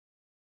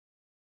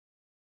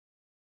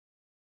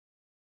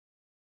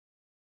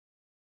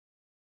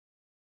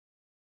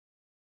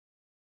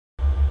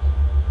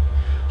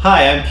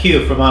Hi, I'm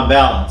Q from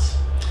onBalance.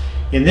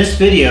 In this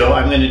video,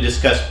 I'm going to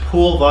discuss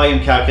pool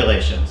volume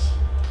calculations.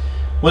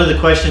 One of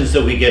the questions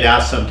that we get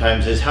asked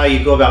sometimes is how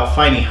you go about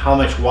finding how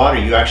much water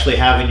you actually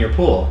have in your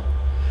pool.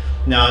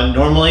 Now,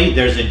 normally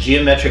there's a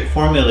geometric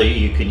formula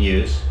you can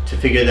use to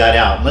figure that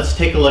out. Let's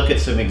take a look at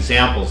some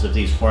examples of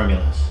these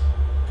formulas.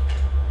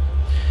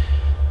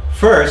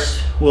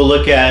 First, we'll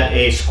look at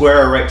a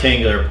square or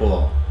rectangular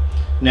pool.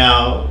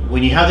 Now,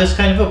 when you have this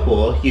kind of a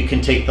pool, you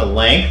can take the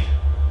length,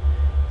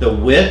 the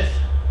width,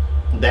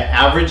 the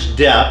average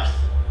depth,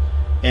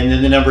 and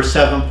then the number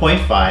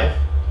 7.5,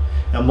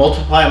 and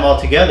multiply them all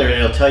together, and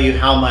it'll tell you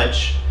how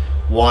much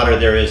water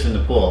there is in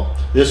the pool.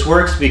 This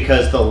works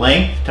because the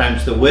length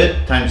times the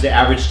width times the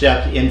average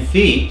depth in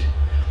feet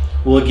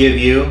will give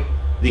you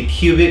the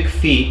cubic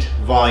feet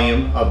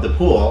volume of the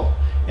pool,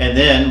 and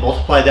then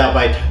multiply that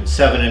by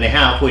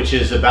 7.5, which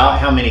is about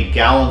how many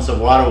gallons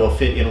of water will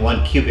fit in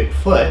 1 cubic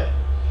foot,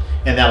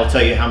 and that'll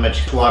tell you how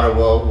much water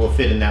will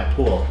fit in that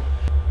pool.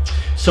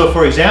 So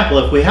for example,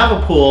 if we have a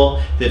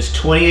pool that's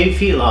 28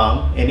 feet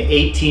long and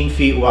 18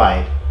 feet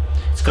wide,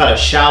 it's got a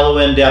shallow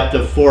end depth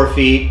of 4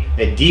 feet,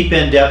 a deep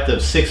end depth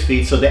of 6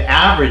 feet, so the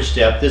average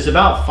depth is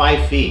about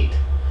 5 feet.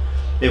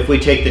 If we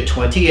take the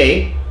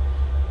 28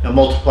 and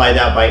multiply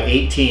that by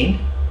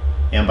 18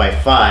 and by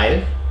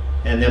 5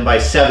 and then by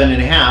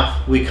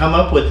 7.5, we come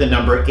up with the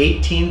number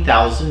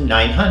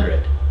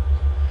 18,900.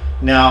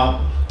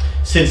 Now,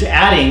 since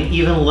adding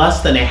even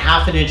less than a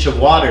half an inch of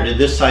water to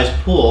this size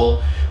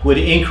pool would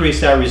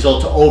increase that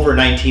result to over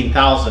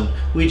 19,000,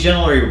 we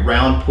generally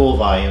round pool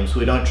volumes.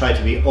 We don't try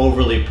to be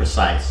overly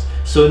precise.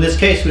 So in this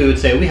case, we would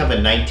say we have a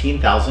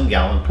 19,000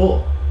 gallon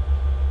pool.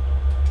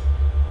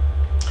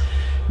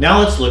 Now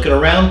let's look at a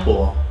round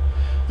pool.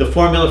 The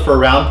formula for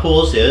round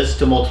pools is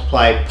to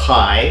multiply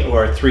pi,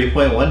 or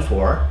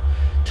 3.14,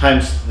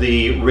 times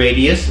the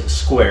radius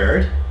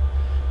squared,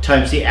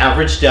 times the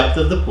average depth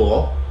of the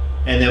pool,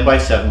 and then by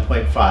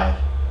 7.5.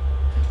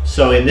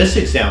 So in this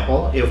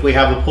example, if we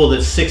have a pool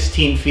that's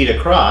 16 feet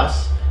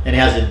across and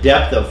has a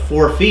depth of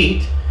 4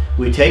 feet,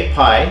 we take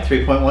pi,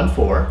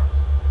 3.14,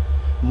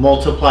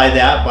 multiply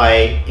that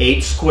by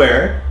 8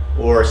 squared,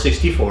 or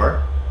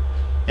 64,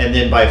 and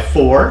then by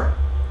 4,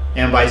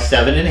 and by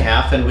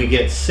 7.5, and we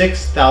get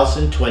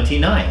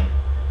 6,029.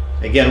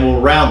 Again, we'll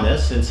round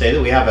this and say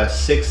that we have a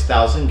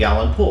 6,000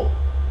 gallon pool.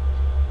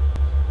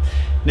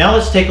 Now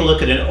let's take a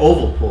look at an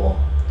oval pool.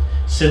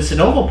 Since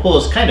an oval pool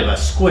is kind of a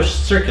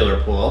squished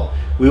circular pool,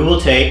 we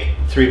will take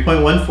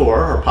 3.14,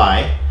 or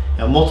pi,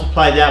 and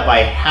multiply that by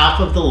half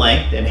of the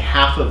length and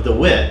half of the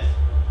width,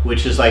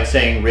 which is like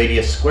saying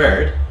radius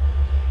squared,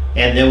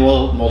 and then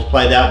we'll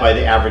multiply that by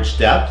the average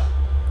depth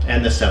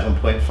and the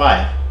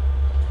 7.5.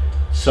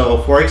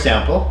 So for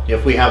example,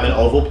 if we have an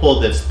oval pool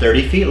that's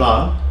 30 feet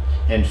long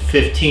and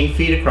 15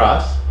 feet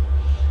across,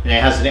 and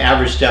it has an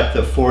average depth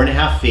of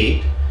 4.5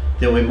 feet,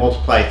 then we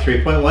multiply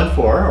 3.14,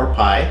 or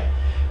pi,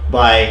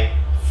 by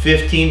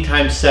 15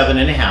 times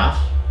 7.5.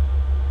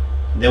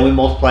 Then we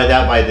multiply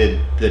that by the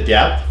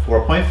depth,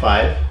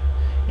 4.5,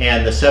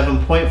 and the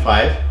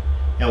 7.5,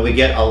 and we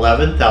get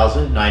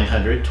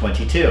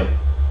 11,922.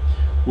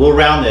 We'll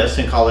round this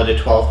and call it a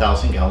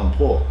 12,000 gallon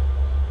pool.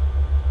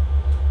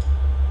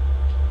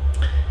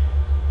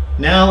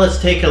 Now let's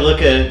take a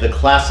look at the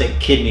classic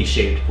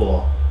kidney-shaped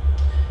pool.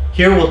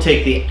 Here we'll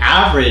take the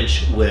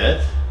average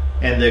width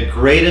and the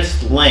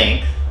greatest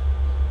length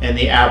and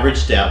the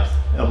average depth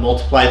and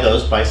multiply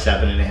those by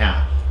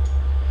 7.5.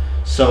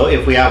 So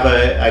if we have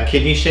a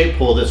kidney-shaped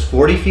pool that's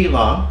 40 feet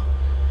long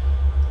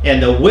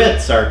and the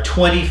widths are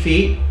 20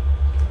 feet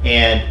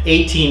and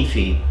 18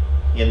 feet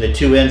in the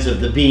two ends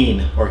of the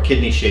bean or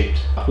kidney-shaped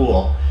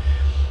pool,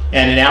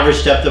 and an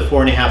average depth of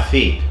 4.5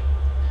 feet,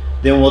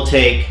 then we'll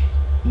take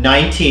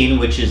 19,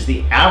 which is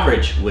the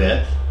average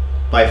width,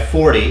 by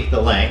 40,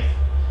 the length,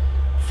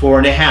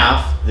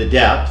 4.5, the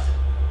depth,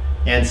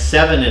 and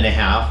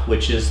 7.5,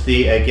 which is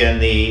again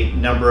the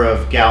number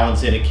of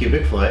gallons in a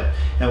cubic foot,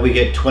 and we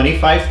get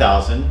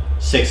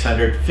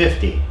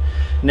 25,650.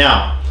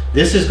 Now,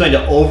 this is going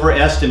to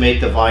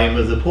overestimate the volume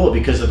of the pool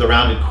because of the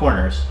rounded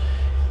corners.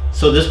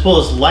 So this pool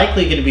is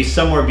likely going to be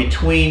somewhere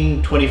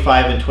between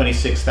 25 and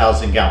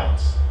 26,000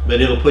 gallons,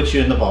 but it'll put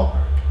you in the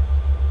ballpark.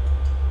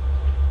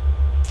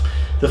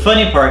 The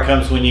funny part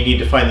comes when you need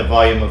to find the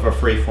volume of a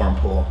free-form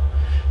pool.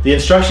 The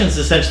instructions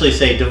essentially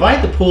say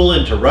divide the pool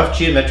into rough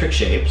geometric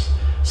shapes,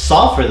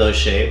 solve for those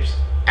shapes,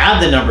 add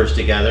the numbers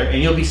together,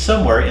 and you'll be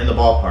somewhere in the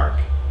ballpark.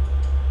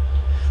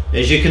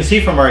 As you can see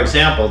from our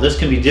example, this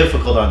can be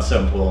difficult on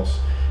some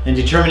pools, and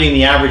determining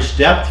the average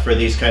depth for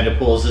these kind of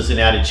pools is an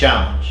added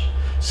challenge.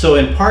 So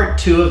in part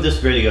 2 of this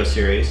video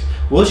series,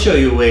 we'll show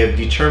you a way of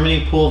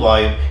determining pool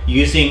volume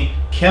using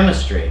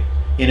chemistry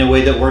in a way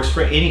that works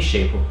for any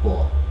shape of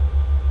pool.